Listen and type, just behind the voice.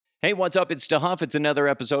Hey, what's up? It's DeHuff. It's another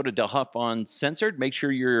episode of DeHuff Uncensored. Make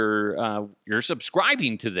sure you're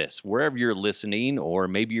subscribing to this wherever you're listening, or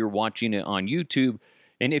maybe you're watching it on YouTube.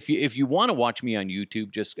 And if you want to watch me on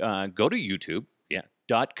YouTube, just go to YouTube,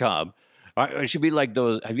 .com. It should be like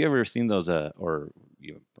those. Have you ever seen those? Or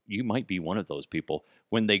you might be one of those people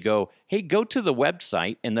when they go, "Hey, go to the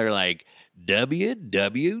website," and they're like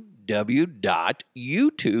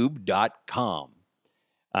www.youtube.com.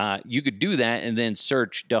 You could do that and then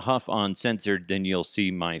search DeHuff Uncensored, then you'll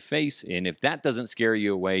see my face. And if that doesn't scare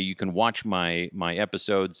you away, you can watch my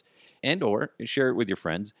episodes and or share it with your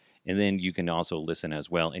friends. And then you can also listen as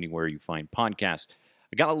well anywhere you find podcasts.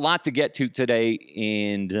 I got a lot to get to today,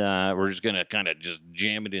 and we're just going to kind of just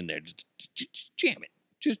jam it in there. Just jam it.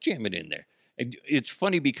 Just jam it in there. It's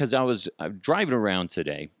funny because I was driving around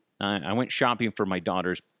today. I went shopping for my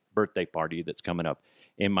daughter's birthday party that's coming up.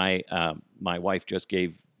 And my wife just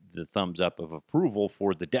gave the thumbs up of approval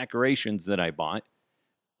for the decorations that I bought.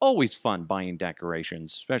 Always fun buying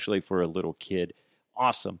decorations, especially for a little kid.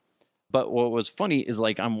 Awesome. But what was funny is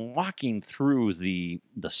like I'm walking through the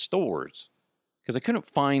stores because I couldn't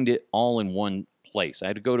find it all in one place. I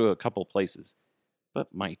had to go to a couple places.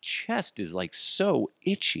 But my chest is like so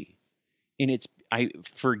itchy. And I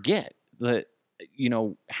forget that,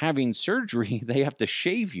 having surgery, they have to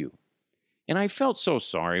shave you. And I felt so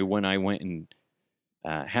sorry when I went and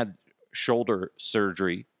had shoulder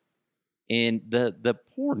surgery. And the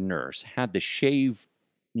poor nurse had to shave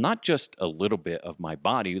not just a little bit of my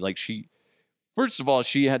body. Like first of all,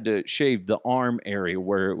 she had to shave the arm area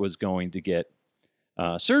where it was going to get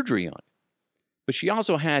surgery on. But she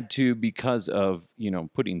also had to, because of,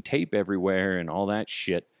 putting tape everywhere and all that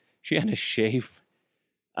shit, she had to shave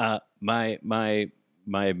my man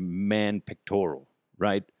pectoral,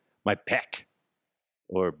 right? My pec,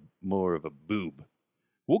 or more of a boob.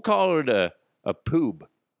 We'll call it a poob,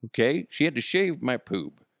 okay? She had to shave my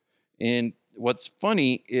poob. And what's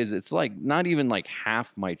funny is it's like not even like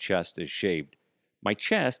half my chest is shaved. My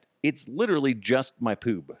chest, it's literally just my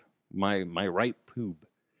poob, my right poob.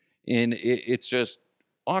 And it's just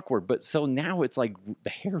awkward. But so now it's like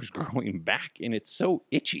the hair's growing back and it's so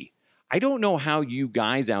itchy. I don't know how you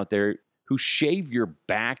guys out there who shave your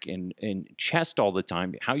back and chest all the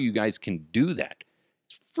time, how you guys can do that.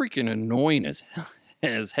 It's freaking annoying as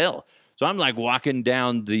hell. So I'm like walking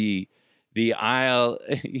down the aisle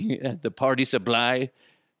at the party supply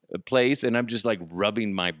place, and I'm just like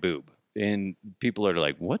rubbing my boob. And people are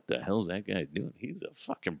like, what the hell's that guy doing? He's a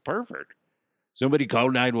fucking pervert. Somebody call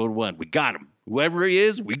 911. We got him. Whoever he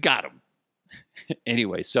is, we got him.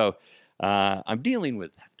 Anyway, so I'm dealing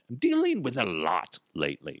with that. I'm dealing with a lot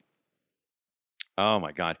lately. Oh,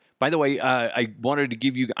 my God. By the way, I wanted to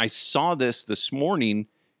give you, I saw this morning,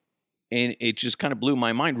 and it just kind of blew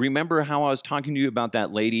my mind. Remember how I was talking to you about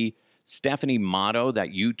that lady, Stephanie Matto, that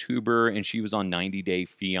YouTuber, and she was on 90 Day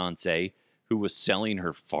Fiancé, who was selling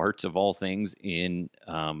her farts, of all things, in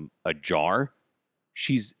a jar?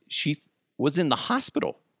 She was in the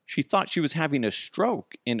hospital. She thought she was having a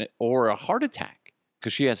stroke or a heart attack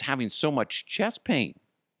because she was having so much chest pain.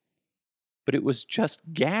 But it was just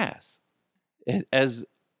gas. As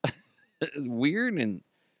weird and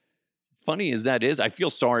funny as that is, I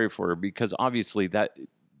feel sorry for her because obviously that's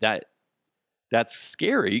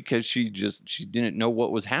scary because she didn't know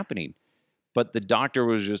what was happening. But the doctor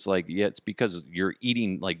was just like, yeah, it's because you're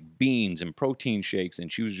eating like beans and protein shakes,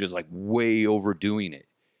 and she was just like way overdoing it,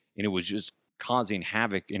 and it was just causing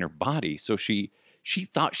havoc in her body. So she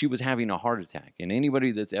thought she was having a heart attack, and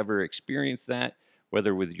anybody that's ever experienced that,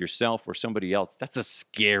 whether with yourself or somebody else, that's a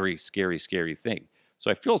scary, scary, scary thing. So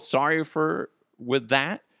I feel sorry for her with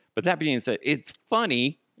that. But that being said, it's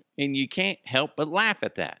funny, and you can't help but laugh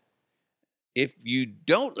at that. If you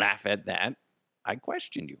don't laugh at that, I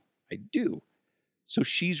question you. I do. So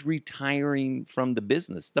she's retiring from the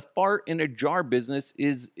business. The fart in a jar business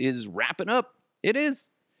is wrapping up. It is.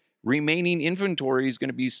 Remaining inventory is going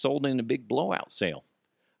to be sold in a big blowout sale.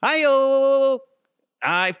 Hi-yo!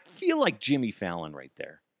 I feel like Jimmy Fallon right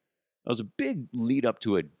there. That was a big lead up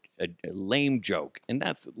to a lame joke. And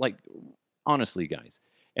that's like, honestly, guys,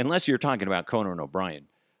 unless you're talking about Conan O'Brien,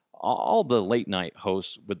 all the late night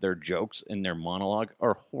hosts with their jokes and their monologue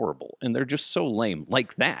are horrible. And they're just so lame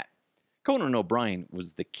like that. Conan O'Brien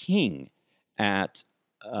was the king at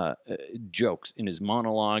jokes in his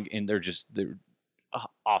monologue. And they're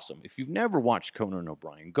awesome. If you've never watched Conan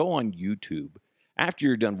O'Brien, go on YouTube after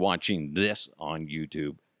you're done watching this on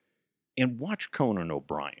YouTube and watch Conan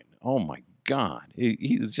O'Brien. Oh my God.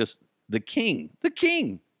 He's just the king. The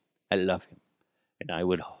king. I love him. And I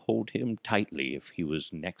would hold him tightly if he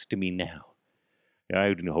was next to me now. I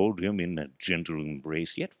would hold him in a gentle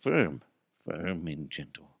embrace, yet firm and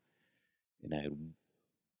gentle. And I would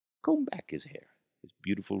comb back his hair, his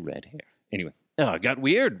beautiful red hair. Anyway, it got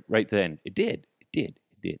weird right then. It did.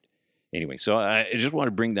 Anyway, so I just want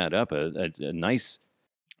to bring that up. A nice,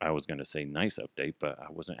 I was going to say nice update, but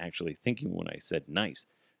I wasn't actually thinking when I said nice.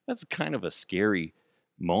 That's kind of a scary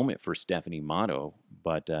moment for Stephanie Matto,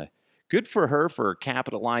 but good for her for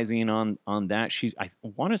capitalizing on that. I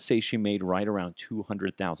want to say she made right around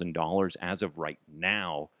 $200,000 as of right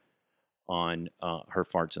now on her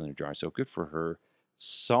farts in the jar. So good for her.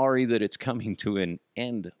 Sorry that it's coming to an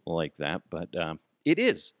end like that, but it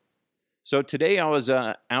is. So today I was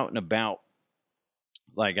out and about,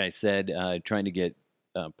 like I said, trying to get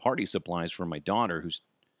party supplies for my daughter who's,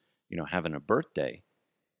 having a birthday.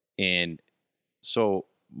 And so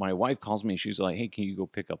my wife calls me. She's like, "Hey, can you go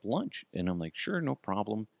pick up lunch?" And I'm like, "Sure, no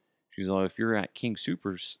problem." She's like, "If you're at King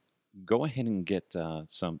Soopers, go ahead and get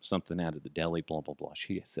something out of the deli, blah, blah, blah."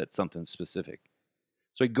 She said something specific.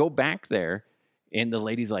 So I go back there, and the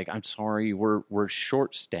lady's like, "I'm sorry, we're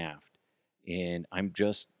short-staffed, and I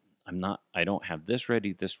don't have this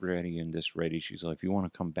ready, and this ready." She's like, "If you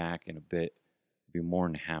want to come back in a bit, I'd be more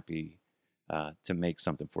than happy to make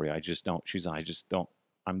something for you. I just don't." She's like, "I just don't.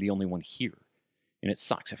 I'm the only one here, and it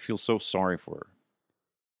sucks. I feel so sorry for her."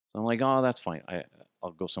 So I'm like, "Oh, that's fine.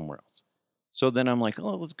 I'll go somewhere else." So then I'm like,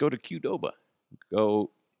 "Oh, let's go to Qdoba."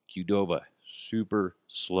 Go Qdoba. Super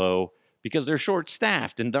slow because they're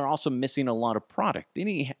short-staffed and they're also missing a lot of product.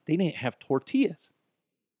 They didn't have tortillas.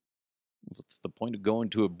 What's the point of going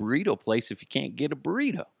to a burrito place if you can't get a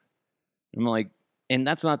burrito? I'm like, and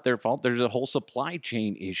that's not their fault. There's a whole supply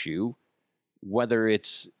chain issue, whether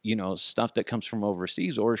it's, stuff that comes from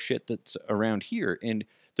overseas or shit that's around here. And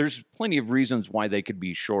there's plenty of reasons why they could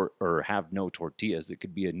be short or have no tortillas. It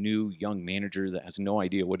could be a new young manager that has no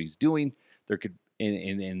idea what he's doing. There could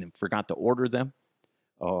and forgot to order them,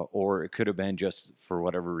 or it could have been just for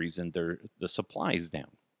whatever reason the supply is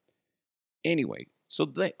down. Anyway,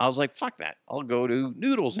 so I was like, fuck that. I'll go to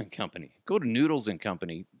Noodles and Company. Go to Noodles and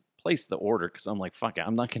Company, place the order because I'm like, fuck it.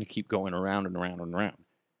 I'm not going to keep going around and around and around.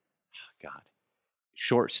 Oh, God,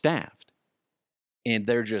 short-staffed, and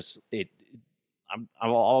they're just it.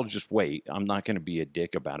 I'll just wait. I'm not going to be a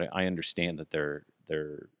dick about it. I understand that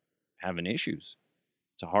they're having issues.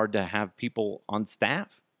 It's hard to have people on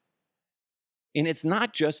staff. And it's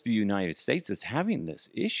not just the United States that's having this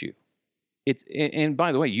issue. And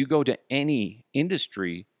by the way, you go to any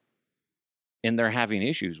industry and they're having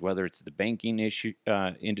issues, whether it's the banking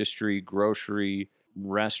industry, grocery,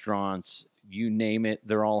 restaurants, you name it,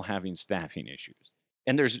 they're all having staffing issues.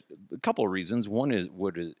 And there's a couple of reasons. One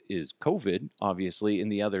is COVID, obviously,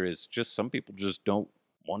 and the other is just some people just don't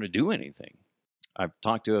want to do anything. I've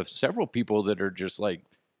talked to several people that are just like,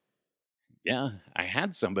 yeah, I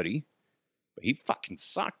had somebody, but he fucking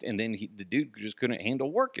sucked. And then the dude just couldn't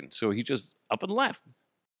handle working. So he just up and left.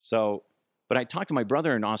 So, but I talked to my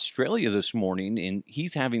brother in Australia this morning and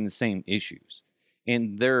he's having the same issues.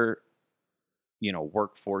 And their,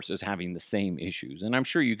 workforce is having the same issues. And I'm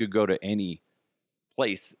sure you could go to any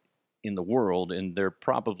place in the world and they're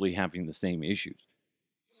probably having the same issues.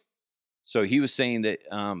 So he was saying that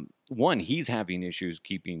one, he's having issues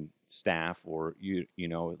keeping staff, or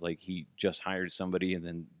like he just hired somebody and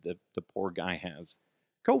then the poor guy has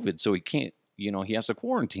COVID, so he can't, he has to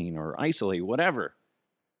quarantine or isolate, whatever,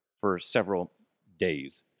 for several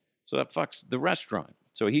days. So that fucks the restaurant.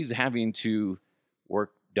 So he's having to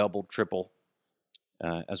work double, triple,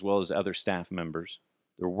 as well as other staff members.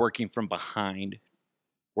 They're working from behind,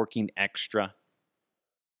 working extra.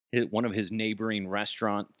 One of his neighboring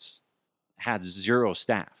restaurants had 0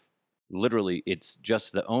 staff. Literally, it's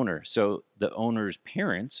just the owner. So the owner's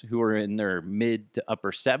parents, who are in their mid to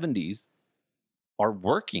upper 70s, are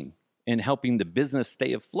working and helping the business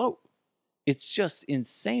stay afloat. It's just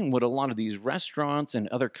insane what a lot of these restaurants and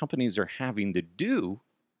other companies are having to do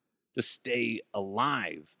to stay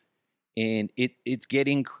alive. And it's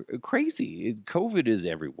getting crazy. COVID is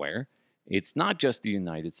everywhere. It's not just the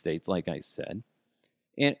United States, like I said.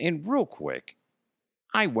 And real quick,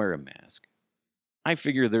 I wear a mask. I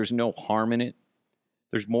figure there's no harm in it.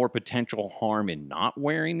 There's more potential harm in not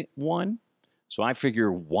wearing one. So I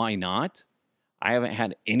figure, why not? I haven't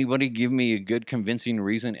had anybody give me a good convincing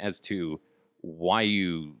reason as to why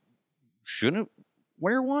you shouldn't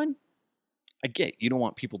wear one. I get you don't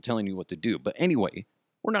want people telling you what to do. But anyway,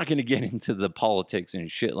 we're not going to get into the politics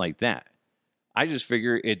and shit like that. I just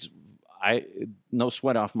figure it's no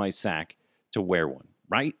sweat off my sack to wear one,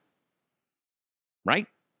 right? Right?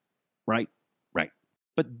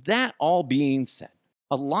 But that all being said,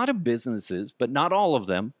 a lot of businesses, but not all of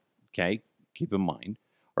them, okay, keep in mind,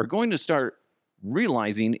 are going to start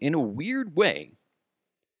realizing in a weird way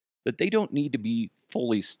that they don't need to be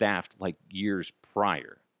fully staffed like years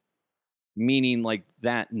prior. Meaning like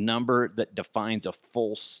that number that defines a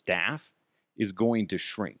full staff is going to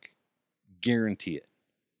shrink. Guarantee it.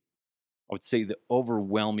 I would say the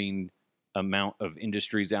overwhelming amount of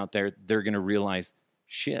industries out there, they're going to realize,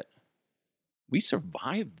 shit, we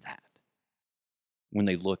survived that. When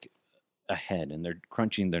they look ahead and they're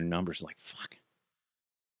crunching their numbers like, fuck.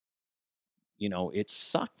 It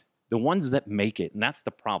sucked. The ones that make it, and that's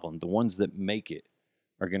the problem, the ones that make it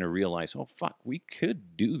are going to realize, oh, fuck, we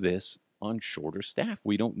could do this on shorter staff.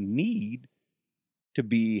 We don't need to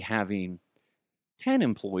be having 10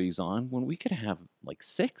 employees on when we could have like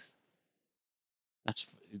 6.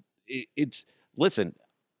 Listen,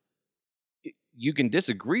 you can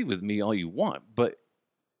disagree with me all you want, but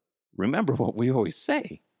remember what we always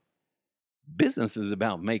say. Business is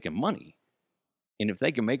about making money. And if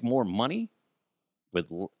they can make more money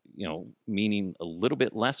with, meaning a little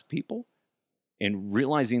bit less people, and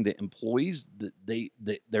realizing that employees,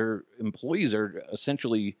 their employees are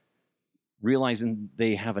essentially realizing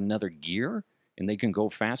they have another gear and they can go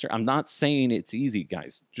faster. I'm not saying it's easy,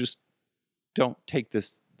 guys. Just don't take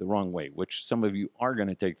this the wrong way, which some of you are going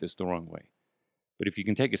to take this the wrong way. But if you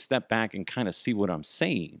can take a step back and kind of see what I'm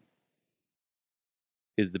saying,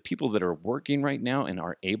 is the people that are working right now and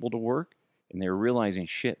are able to work, and they're realizing,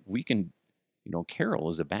 shit, we can, Carol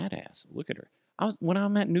is a badass. Look at her. When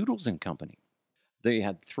I'm at Noodles and Company, they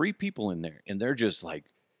had 3 people in there, and they're just like,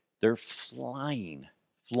 they're flying.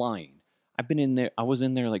 I've been in there. I was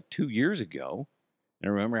in there like 2 years ago, and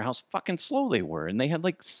I remember how fucking slow they were, and they had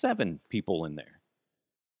like 7 people in there.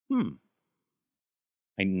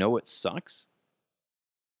 I know it sucks,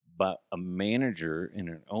 but a manager and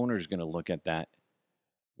an owner is going to look at that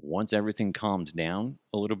once everything calms down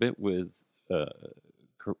a little bit with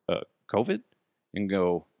COVID and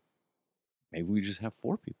go, maybe we just have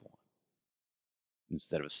 4 people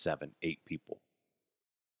instead of 7, 8 people.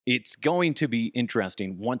 It's going to be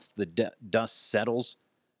interesting once the dust settles,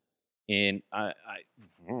 and I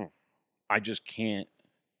just can't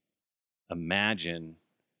imagine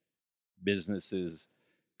businesses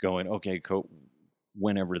going, okay,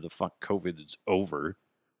 whenever the fuck COVID is over,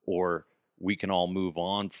 or we can all move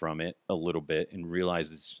on from it a little bit and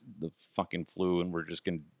realize it's the fucking flu and we're just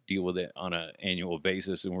going to deal with it on an annual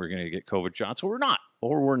basis and we're going to get COVID shots, or we're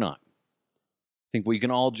not. I think we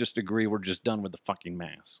can all just agree we're just done with the fucking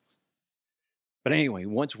masks. But anyway,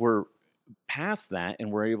 once we're past that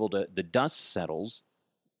and we're able to, the dust settles,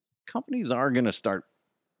 companies are going to start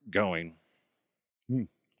going,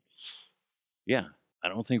 yeah, I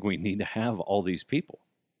don't think we need to have all these people.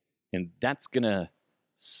 And that's going to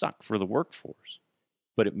suck for the workforce.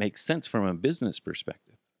 But it makes sense from a business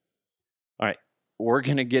perspective. All right, we're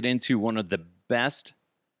going to get into one of the best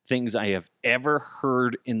things I have ever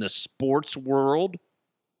heard in the sports world.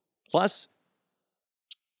 Plus,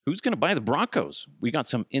 who's going to buy the Broncos? We got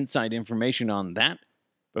some inside information on that.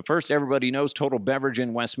 But first, everybody knows Total Beverage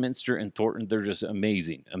in Westminster and Thornton. They're just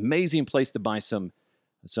amazing. Amazing place to buy some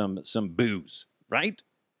booze, right?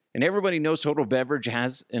 And everybody knows Total Beverage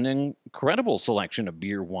has an incredible selection of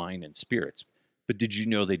beer, wine, and spirits. But did you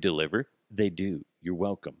know they deliver? They do. You're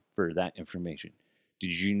welcome for that information.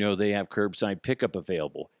 Did you know they have curbside pickup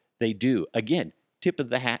available? They do. Again, tip of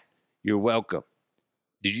the hat. You're welcome.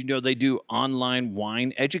 Did you know they do online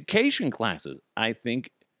wine education classes? I think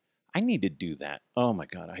I need to do that. Oh my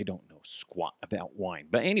God, I don't know squat about wine.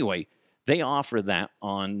 But anyway, they offer that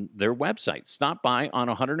on their website. Stop by on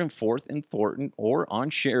 104th in Thornton or on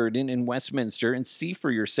Sheridan in Westminster and see for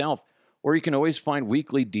yourself. Or you can always find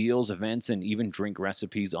weekly deals, events, and even drink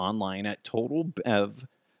recipes online at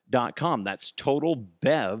TotalBev.com. That's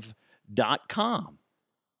TotalBev.com.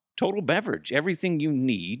 Total Beverage, everything you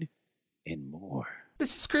need and more.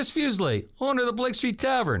 This is Chris Fuseli, owner of the Blake Street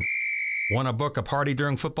Tavern. Want to book a party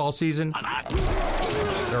during football season?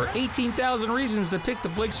 There are 18,000 reasons to pick the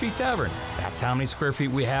Blake Street Tavern. That's how many square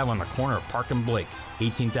feet we have on the corner of Park and Blake.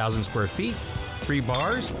 18,000 square feet, 3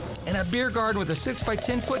 bars, and a beer garden with a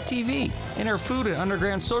 6x10 foot TV. And our food and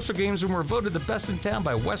underground social games room were voted the best in town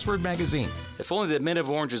by Westward Magazine. If only the Men of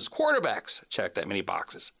Orange's quarterbacks checked that many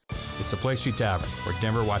boxes. It's the Blake Street Tavern, where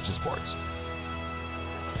Denver watches sports.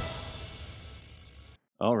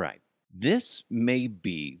 All right. This may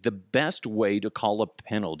be the best way to call a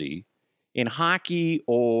penalty in hockey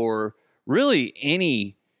or really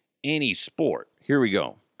any sport. Here we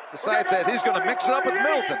go. Decides that he's going to mix it up with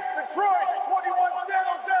Middleton. Detroit, 21 San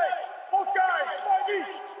Jose. Both guys, 5 each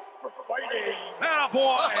for fighting. Atta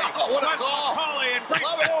boy. What a call. Wes McCauley in great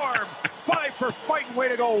form. 5 for fighting. Way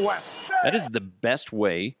to go, Wes. That is the best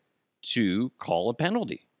way to call a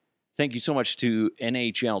penalty. Thank you so much to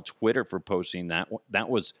NHL Twitter for posting that. That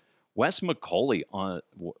was Wes McCauley on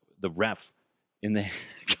the ref in the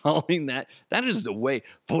calling that. That is the way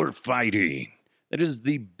for fighting. That is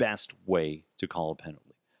the best way to call a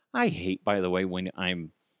penalty. I hate, by the way, when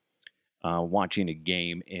I'm watching a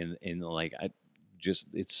game and like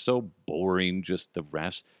it's so boring. Just the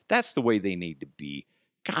refs. That's the way they need to be.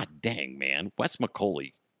 God dang, man, Wes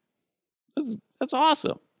McCauley. That's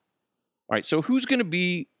awesome. All right, so who's going to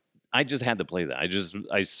be? I just had to play that.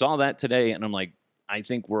 I saw that today, and I'm like, I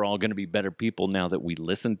think we're all going to be better people now that we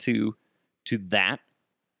listen to that.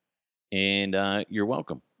 And you're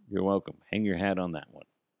welcome. You're welcome. Hang your hat on that one.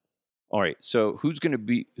 All right, so who's going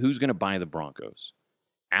to buy the Broncos?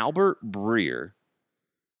 Albert Breer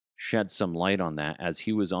shed some light on that as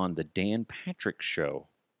he was on the Dan Patrick Show.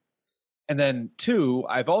 And then 2,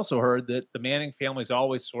 I've also heard that the Manning family's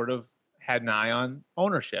always sort of had an eye on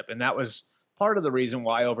ownership. And that was part of the reason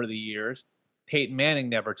why over the years, Peyton Manning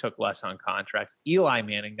never took less on contracts. Eli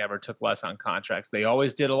Manning never took less on contracts. They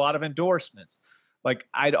always did a lot of endorsements. Like,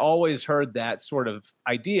 I'd always heard that sort of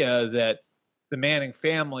idea that the Manning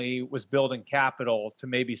family was building capital to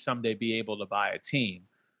maybe someday be able to buy a team.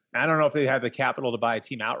 I don't know if they have the capital to buy a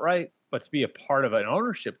team outright, but to be a part of an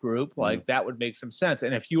ownership group, like that would make some sense.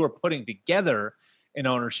 And if you were putting together an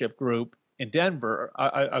ownership group in Denver,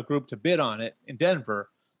 a group to bid on it in Denver,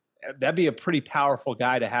 that'd be a pretty powerful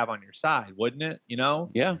guy to have on your side, wouldn't it? You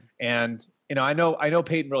know? Yeah. And, you know, I know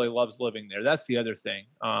Peyton really loves living there. That's the other thing.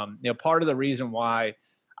 You know, part of the reason why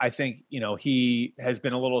I think, you know, he has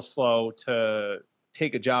been a little slow to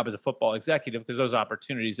take a job as a football executive because those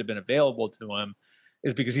opportunities have been available to him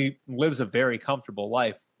is because he lives a very comfortable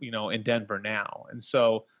life, you know, in Denver now. And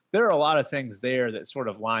so there are a lot of things there that sort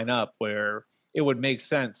of line up where it would make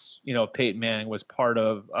sense, you know, if Peyton Manning was part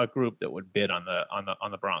of a group that would bid on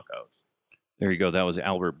the Broncos. There you go. That was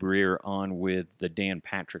Albert Breer on with the Dan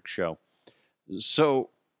Patrick Show. So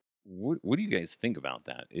what do you guys think about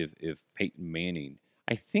that? If Peyton Manning,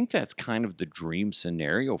 I think that's kind of the dream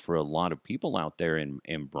scenario for a lot of people out there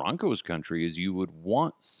in Broncos country is you would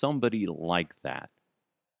want somebody like that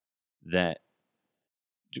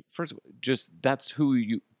first of all, just that's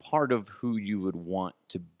part of who you would want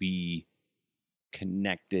to be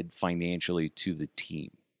connected financially to the team.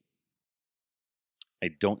 I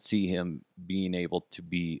don't see him being able to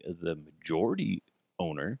be the majority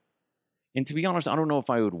owner. And to be honest, I don't know if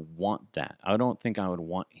I would want that. I don't think I would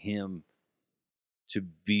want him to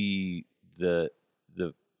be the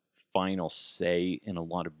final say in a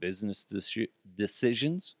lot of business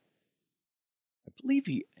decisions. I believe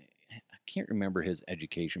I can't remember his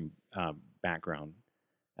education background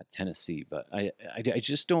at Tennessee, but I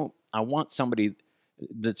just don't. I want somebody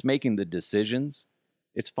that's making the decisions.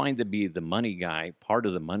 It's fine to be the money guy, part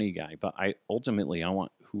of the money guy, but I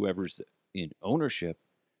want whoever's in ownership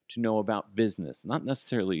to know about business, not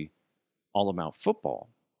necessarily all about football.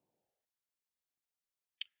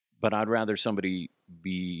 But I'd rather somebody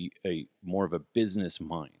be more of a business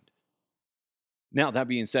mind. Now, that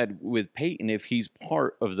being said, with Peyton, if he's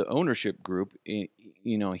part of the ownership group,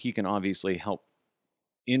 you know, he can obviously help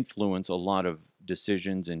influence a lot of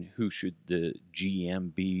decisions and who should the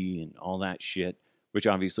GM be and all that shit, which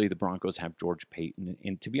obviously the Broncos have George Payton.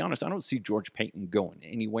 And to be honest, I don't see George Payton going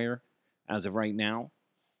anywhere as of right now.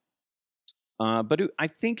 But I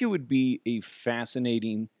think it would be a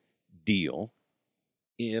fascinating deal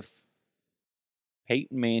if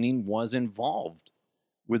Peyton Manning was involved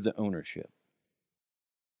with the ownership.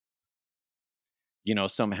 You know,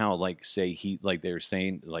 somehow, like, say like they were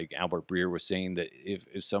saying, like Albert Breer was saying, that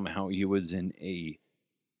if somehow he was in a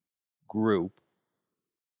group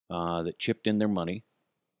that chipped in their money.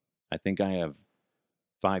 I think I have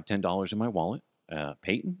 $5-10 in my wallet.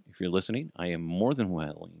 Peyton, if you're listening, I am more than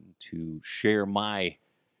willing to share my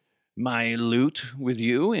loot with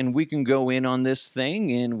you, and we can go in on this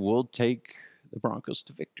thing, and we'll take the Broncos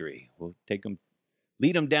to victory. We'll take them,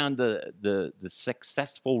 lead them down the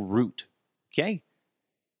successful route. Okay?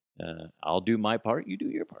 I'll do my part. You do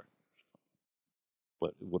your part.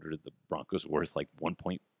 What are the Broncos worth? Like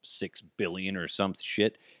 $1.6 billion or some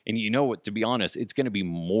shit. And you know what? To be honest, it's going to be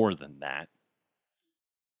more than that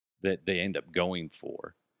they end up going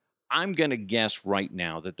for. I'm going to guess right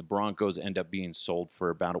now that the Broncos end up being sold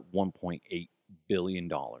for about $1.8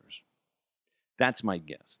 billion. That's my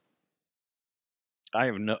guess.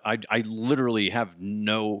 I literally have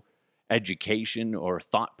no education or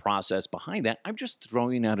thought process behind that. I'm just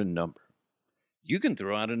throwing out a number. You can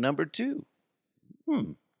throw out a number too.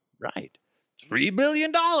 Right. $3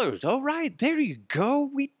 billion. All right, there you go.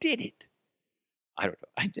 We did it. I don't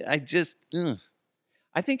know. I just,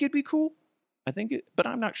 I think it'd be cool. But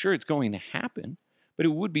I'm not sure it's going to happen. But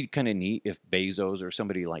it would be kind of neat if Bezos or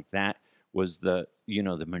somebody like that was the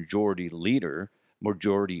majority leader,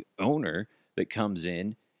 majority owner that comes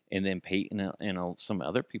in, and then Peyton and some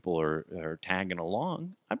other people are tagging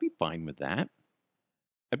along. I'd be fine with that.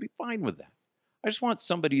 I just want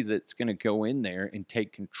somebody that's going to go in there and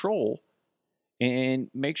take control and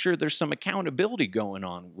make sure there's some accountability going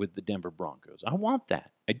on with the Denver Broncos. I want that.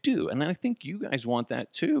 I do. And I think you guys want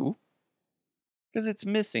that too, because it's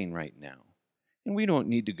missing right now. And we don't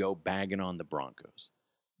need to go bagging on the Broncos.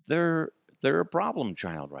 They're a problem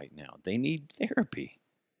child right now. They need therapy.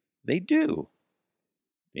 They do.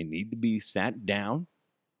 They need to be sat down,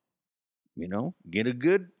 get a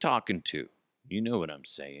good talking to. You know what I'm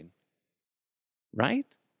saying. Right?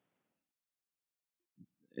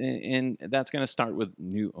 And that's going to start with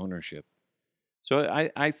new ownership. So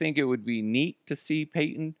I think it would be neat to see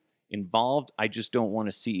Peyton involved. I just don't want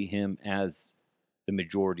to see him as the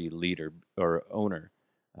majority leader or owner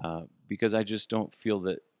because I just don't feel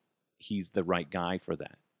that he's the right guy for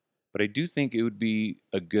that. But I do think it would be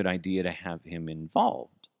a good idea to have him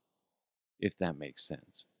involved, if that makes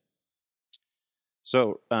sense.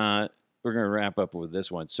 So we're going to wrap up with this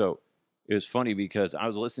one. So it was funny because I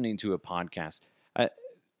was listening to a podcast.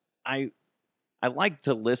 I like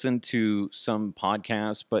to listen to some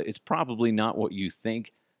podcasts, but it's probably not what you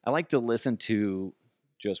think. I like to listen to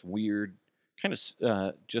just weird, kind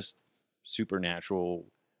of just supernatural,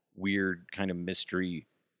 weird kind of mystery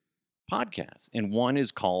podcasts. And one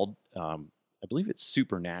is called, I believe it's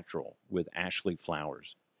Supernatural with Ashley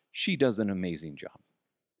Flowers. She does an amazing job.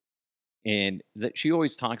 And that she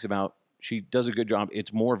always talks about, she does a good job.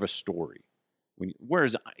 It's more of a story.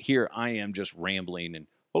 Whereas here I am just rambling and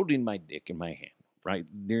holding my dick in my hand, right,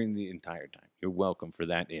 during the entire time. You're welcome for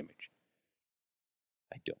that image.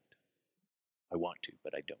 I don't. I want to,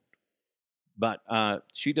 but I don't. But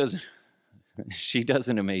she does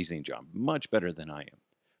an amazing job, much better than I am.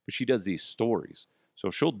 But she does these stories. So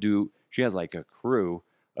she has like a crew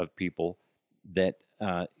of people that,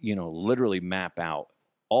 literally map out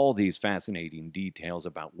all these fascinating details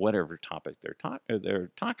about whatever topic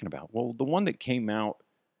they're talking about. Well, the one that came out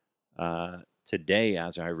today,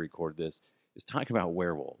 as I record this, is talking about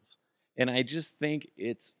werewolves. And I just think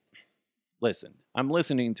I'm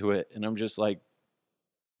listening to it and I'm just like,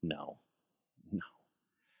 no.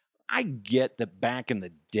 I get that back in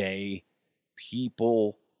the day,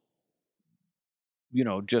 people,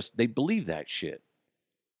 they believe that shit.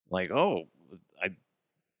 Like, oh,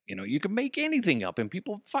 you can make anything up and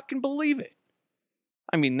people fucking believe it.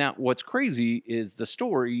 I mean, now what's crazy is the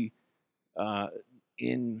story I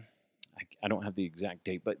don't have the exact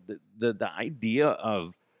date, but the idea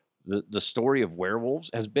of the story of werewolves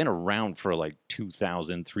has been around for like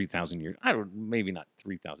 2,000, 3,000 years. Maybe not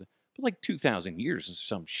 3,000, but like 2,000 years or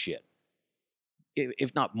some shit,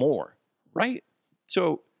 if not more, right?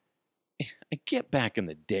 So I get back in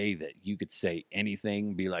the day that you could say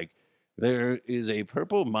anything, be like, there is a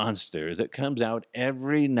purple monster that comes out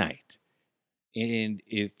every night. And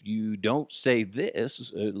if you don't say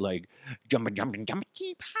this, like, jumping,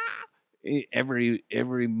 keep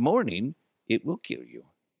every morning, it will kill you.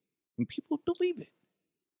 And people believe it.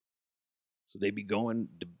 So they be going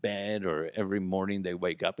to bed, or every morning they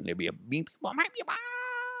wake up and they be a beep.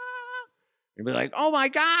 They'd be like, oh my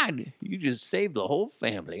God, you just saved the whole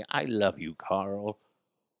family. I love you, Carl.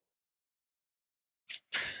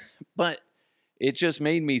 But it just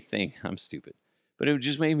made me think, I'm stupid, but it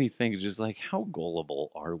just made me think, just like, how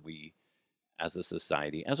gullible are we as a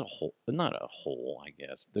society, as a whole? Not a whole, I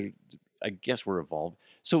guess. I guess we're evolved.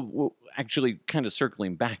 So actually, kind of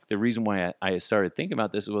circling back, the reason why I started thinking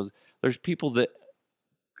about this was there's people that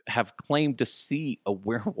have claimed to see a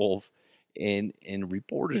werewolf and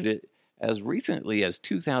reported it as recently as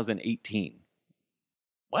 2018.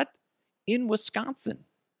 What? In Wisconsin.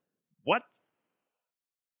 What?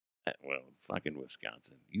 Well, fucking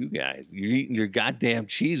Wisconsin. You guys, you're eating your goddamn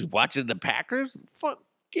cheese watching the Packers? Fuck,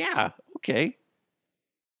 yeah, okay.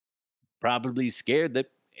 Probably scared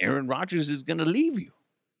that Aaron Rodgers is going to leave you.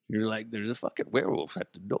 You're like, there's a fucking werewolf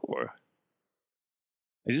at the door.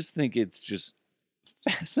 I just think it's just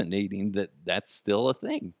fascinating that that's still a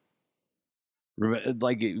thing.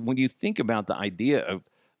 Like, when you think about the idea of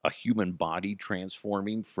a human body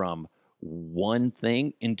transforming from one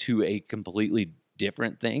thing into a completely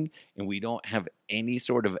different thing, and we don't have any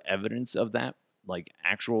sort of evidence of that, like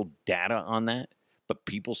actual data on that, but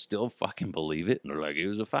people still fucking believe it, and they're like, it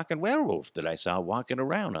was a fucking werewolf that I saw walking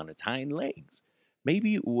around on its hind legs.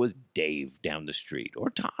 Maybe it was Dave down the street,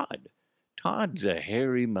 or Todd. Todd's a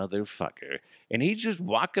hairy motherfucker, and he's just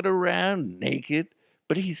walking around naked,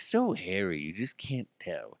 but he's so hairy you just can't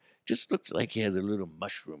tell. Just looks like he has a little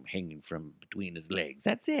mushroom hanging from between his legs.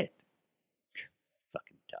 That's it.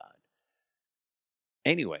 Fucking Todd.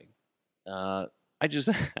 Anyway, I just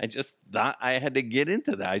thought I had to get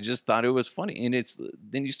into that. I just thought it was funny, and it's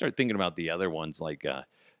then you start thinking about the other ones like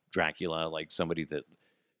Dracula, like somebody that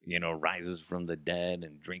rises from the dead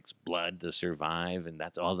and drinks blood to survive, and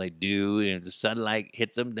that's all they do. And if the sunlight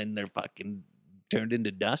hits them, then they're fucking turned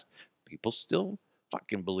into dust. People still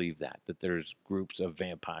fucking believe that there's groups of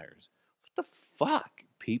vampires. What the fuck,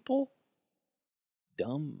 people?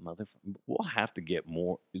 Dumb motherfucker. We'll have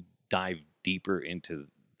to dive deeper into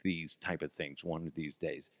these type of things one of these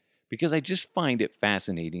days, because I just find it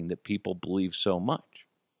fascinating that people believe so much.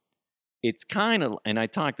 It's kind of, and I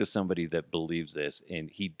talked to somebody that believes this, and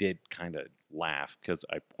he did kind of laugh because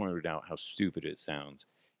I pointed out how stupid it sounds.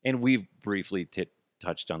 And we've briefly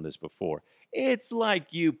touched on this before. It's like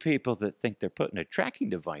you people that think they're putting a tracking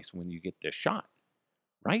device when you get the shot,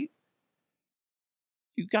 right?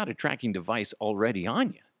 You got a tracking device already on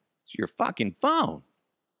you. It's your fucking phone.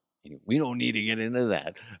 And we don't need to get into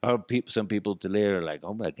that. Some people today are like,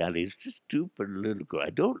 oh my God, it's just too political.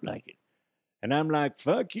 I don't like it. And I'm like,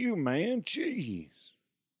 fuck you, man. Jeez.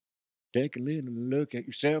 Take a little look at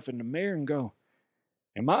yourself in the mirror and go,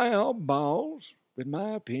 am I all balls with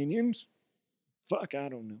my opinions? Fuck, I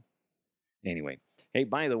don't know. Anyway, hey,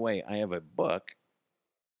 by the way, I have a book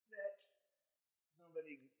that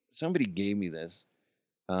somebody gave me this.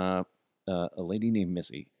 A lady named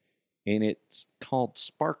Missy. And it's called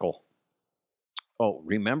Sparkle. Oh,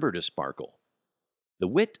 remember to sparkle. The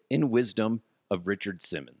Wit and Wisdom of Richard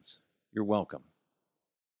Simmons. You're welcome.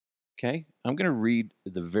 Okay, I'm going to read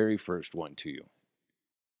the very first one to you.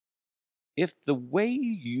 If the way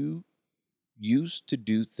you used to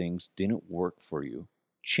do things didn't work for you,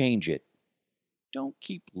 change it. Don't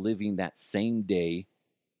keep living that same day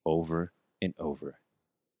over and over.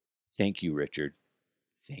 Thank you, Richard.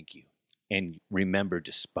 Thank you. And remember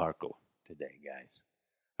to sparkle today, guys.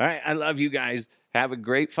 All right, I love you guys. Have a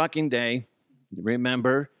great fucking day.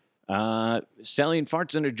 Remember, selling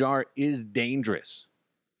farts in a jar is dangerous.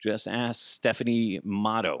 Just ask Stephanie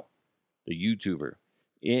Matto, the YouTuber.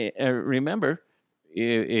 Remember,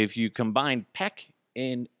 if you combine peck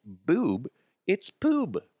and boob, it's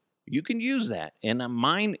poob. You can use that. And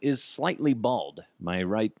mine is slightly bald. My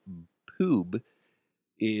right poob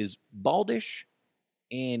is baldish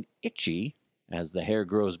and itchy as the hair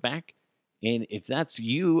grows back. And if that's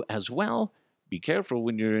you as well, be careful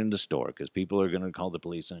when you're in the store, because people are going to call the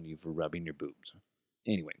police on you for rubbing your boobs.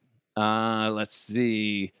 Anyway, let's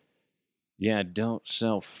see. Yeah, don't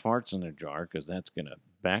sell farts in a jar, because that's going to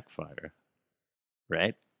backfire.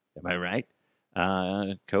 Right? Am I right?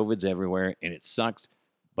 COVID's everywhere, and it sucks.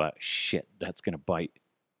 But shit, that's going to bite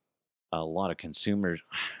a lot of consumers.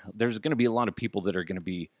 There's going to be a lot of people that are going to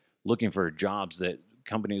be looking for jobs that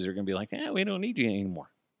companies are going to be like, we don't need you anymore.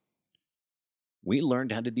 We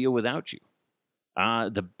learned how to deal without you.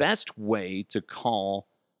 The best way to call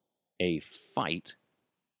a fight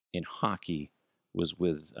in hockey was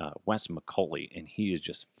with Wes McCauley, and he is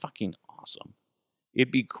just fucking awesome.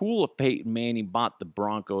 It'd be cool if Peyton Manning bought the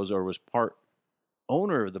Broncos or was part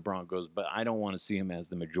owner of the Broncos, but I don't want to see him as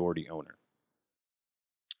the majority owner.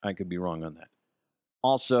 I could be wrong on that.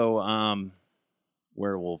 Also,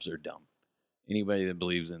 werewolves are dumb. Anybody that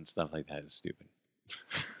believes in stuff like that is stupid.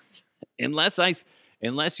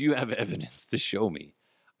 Unless you have evidence to show me.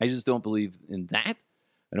 I just don't believe in that.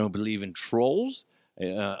 I don't believe in trolls,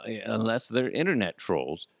 unless they're internet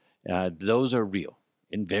trolls. Those are real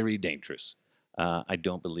and very dangerous. I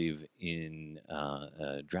don't believe in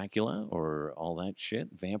Dracula or all that shit,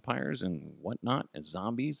 vampires and whatnot, and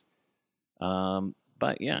zombies.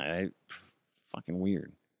 But yeah, fucking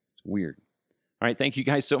weird. It's weird. All right, thank you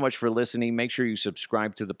guys so much for listening. Make sure you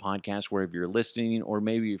subscribe to the podcast wherever you're listening, or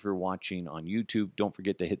maybe if you're watching on YouTube, don't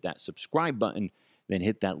forget to hit that subscribe button, then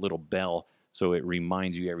hit that little bell so it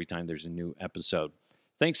reminds you every time there's a new episode.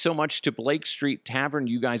 Thanks so much to Blake Street Tavern.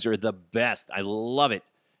 You guys are the best. I love it.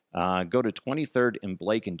 Go to 23rd and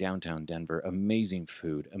Blake in downtown Denver. Amazing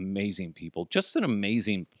food, amazing people, just an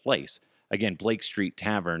amazing place. Again, Blake Street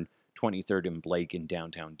Tavern, 23rd and Blake in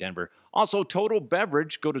downtown Denver. Also, Total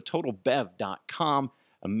Beverage. Go to totalbev.com.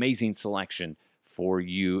 Amazing selection for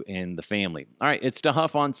you and the family. All right, it's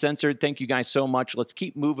DeHuff Uncensored. Thank you guys so much. Let's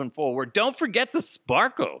keep moving forward. Don't forget to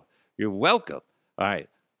sparkle. You're welcome. All right.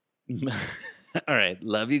 All right.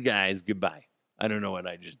 Love you guys. Goodbye. I don't know what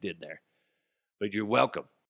I just did there, but you're welcome.